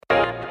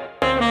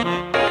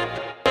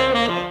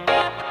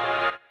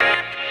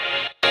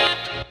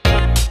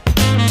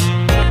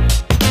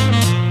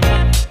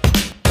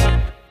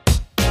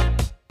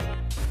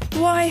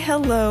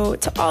hello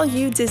to all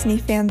you Disney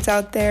fans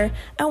out there,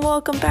 and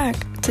welcome back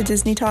to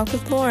Disney Talk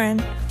with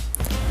Lauren.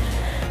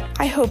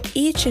 I hope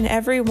each and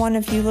every one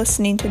of you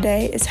listening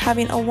today is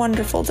having a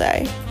wonderful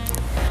day.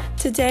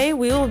 Today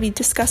we will be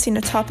discussing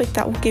a topic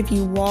that will give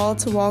you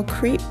wall-to-wall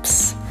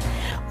creeps.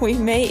 We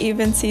may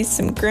even see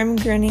some grim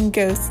grinning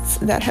ghosts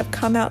that have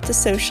come out to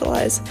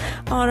socialize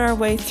on our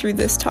way through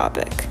this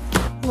topic.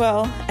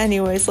 Well,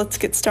 anyways, let's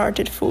get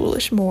started,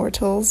 foolish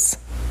mortals.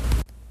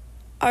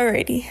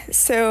 Alrighty,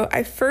 so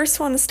I first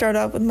want to start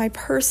off with my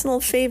personal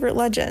favorite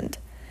legend.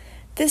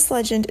 This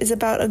legend is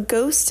about a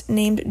ghost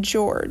named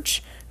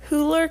George,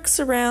 who lurks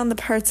around the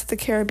Pirates of the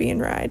Caribbean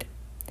ride.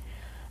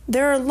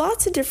 There are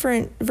lots of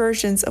different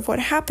versions of what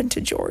happened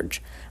to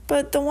George,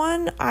 but the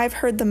one I've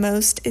heard the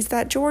most is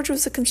that George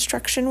was a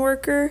construction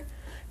worker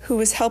who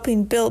was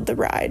helping build the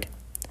ride.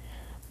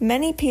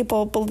 Many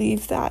people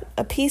believe that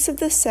a piece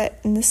of the set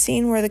in the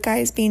scene where the guy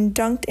is being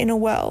dunked in a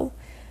well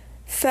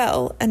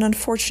fell and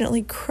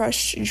unfortunately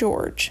crushed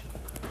George.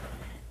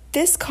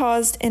 This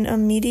caused an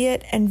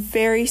immediate and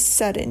very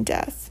sudden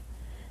death.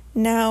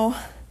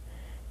 Now,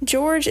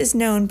 George is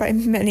known by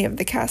many of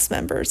the cast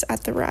members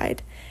at the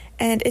ride,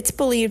 and it's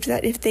believed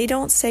that if they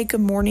don't say good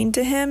morning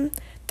to him,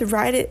 the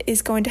ride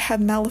is going to have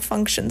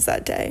malfunctions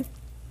that day.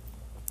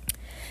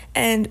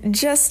 And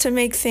just to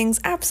make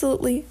things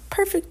absolutely,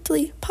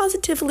 perfectly,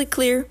 positively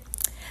clear,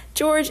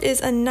 George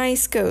is a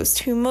nice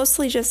ghost who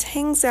mostly just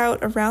hangs out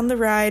around the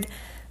ride,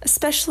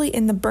 especially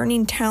in the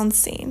burning town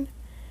scene.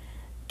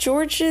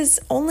 George's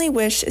only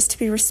wish is to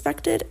be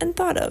respected and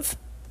thought of.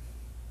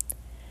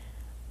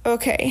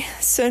 Okay,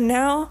 so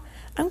now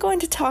I'm going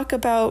to talk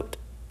about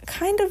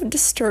kind of a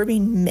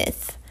disturbing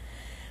myth.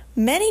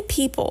 Many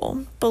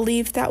people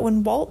believe that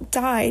when Walt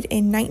died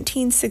in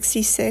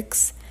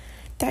 1966,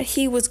 that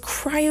he was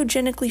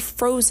cryogenically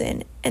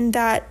frozen and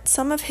that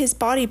some of his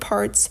body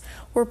parts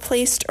were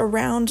placed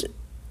around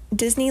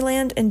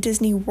Disneyland and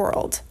Disney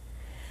World.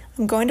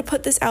 I'm going to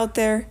put this out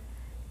there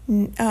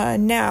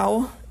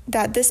now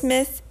that this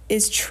myth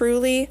is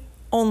truly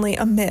only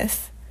a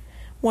myth.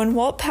 When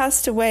Walt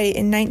passed away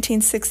in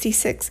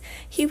 1966,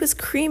 he was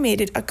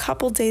cremated a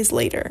couple days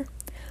later.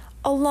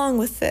 Along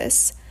with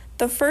this,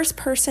 the first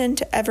person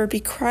to ever be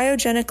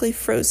cryogenically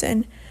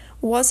frozen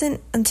wasn't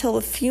until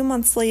a few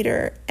months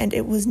later, and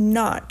it was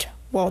not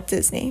Walt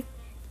Disney.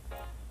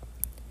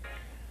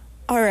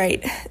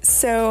 Alright,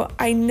 so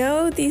I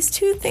know these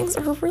two things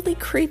are really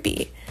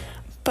creepy,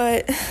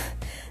 but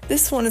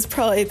this one is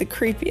probably the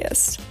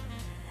creepiest.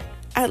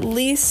 At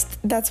least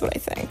that's what I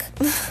think.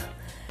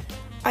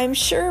 I'm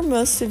sure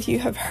most of you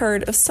have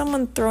heard of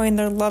someone throwing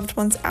their loved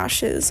one's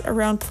ashes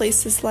around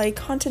places like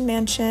Haunted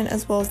Mansion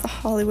as well as the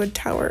Hollywood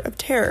Tower of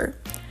Terror.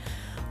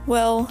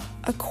 Well,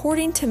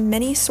 according to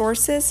many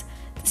sources,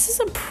 this is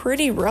a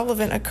pretty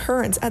relevant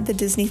occurrence at the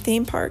Disney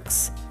theme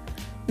parks.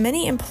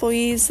 Many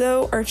employees,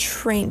 though, are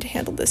trained to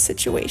handle this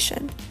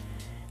situation.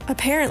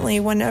 Apparently,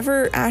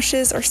 whenever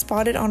ashes are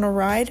spotted on a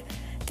ride,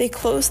 they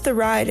close the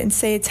ride and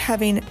say it's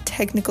having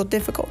technical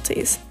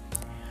difficulties.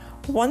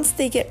 Once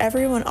they get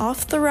everyone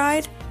off the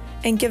ride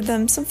and give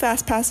them some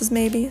fast passes,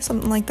 maybe,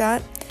 something like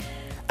that,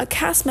 a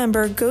cast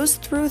member goes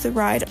through the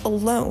ride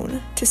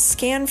alone to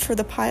scan for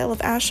the pile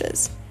of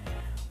ashes.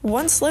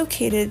 Once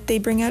located, they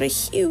bring out a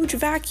huge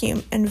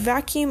vacuum and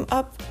vacuum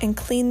up and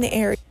clean the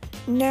area.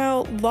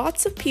 Now,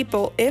 lots of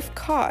people, if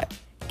caught,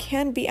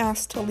 can be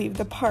asked to leave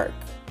the park,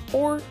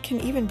 or can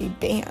even be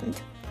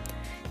banned.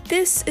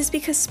 This is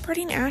because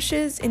spreading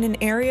ashes in an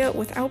area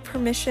without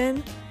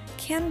permission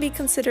can be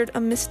considered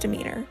a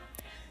misdemeanor.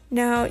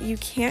 Now, you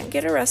can't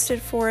get arrested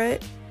for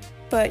it,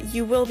 but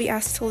you will be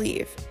asked to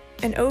leave.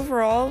 And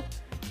overall,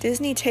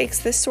 Disney takes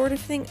this sort of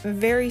thing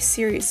very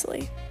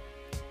seriously.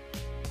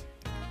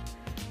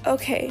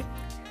 Okay,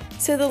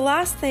 so the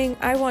last thing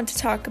I want to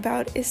talk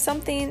about is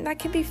something that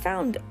can be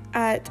found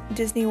at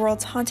Disney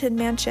World's Haunted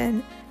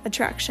Mansion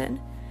attraction.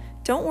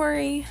 Don't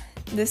worry,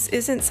 this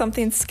isn't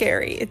something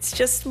scary. It's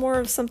just more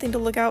of something to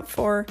look out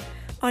for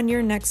on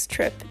your next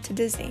trip to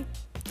Disney.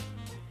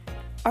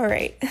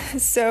 Alright,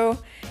 so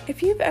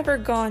if you've ever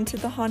gone to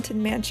the Haunted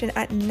Mansion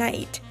at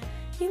night,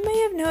 you may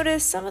have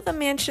noticed some of the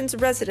mansion's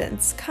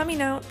residents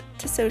coming out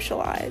to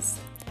socialize.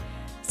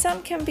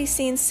 Some can be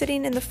seen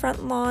sitting in the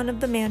front lawn of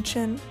the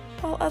mansion,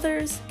 while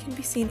others can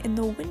be seen in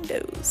the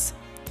windows.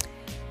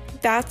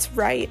 That's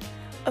right,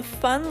 a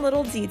fun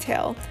little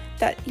detail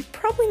that you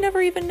probably never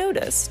even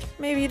noticed,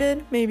 maybe you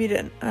did, maybe you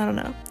didn't, I don't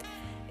know,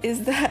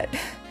 is that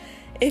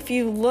if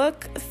you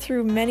look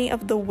through many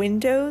of the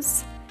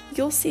windows,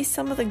 you'll see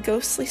some of the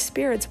ghostly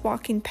spirits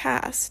walking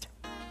past.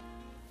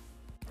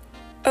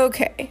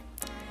 Okay,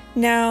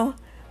 now,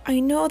 I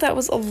know that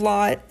was a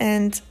lot,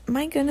 and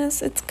my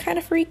goodness, it's kind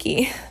of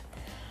freaky.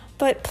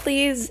 But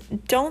please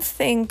don't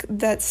think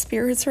that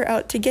spirits are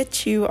out to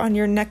get you on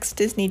your next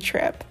Disney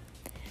trip.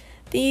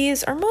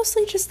 These are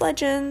mostly just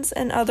legends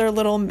and other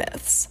little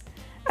myths,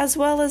 as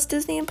well as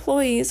Disney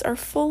employees are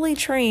fully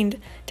trained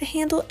to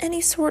handle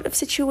any sort of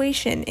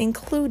situation,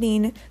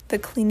 including the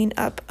cleaning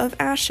up of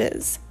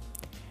ashes.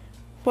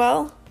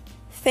 Well,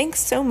 thanks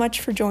so much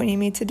for joining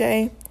me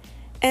today.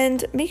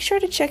 And make sure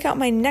to check out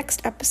my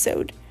next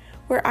episode,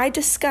 where I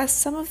discuss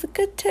some of the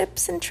good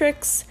tips and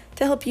tricks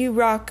to help you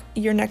rock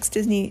your next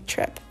Disney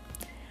trip.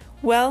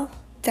 Well,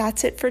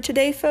 that's it for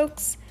today,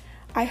 folks.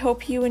 I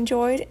hope you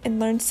enjoyed and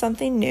learned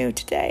something new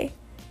today.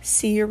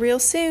 See you real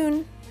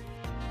soon.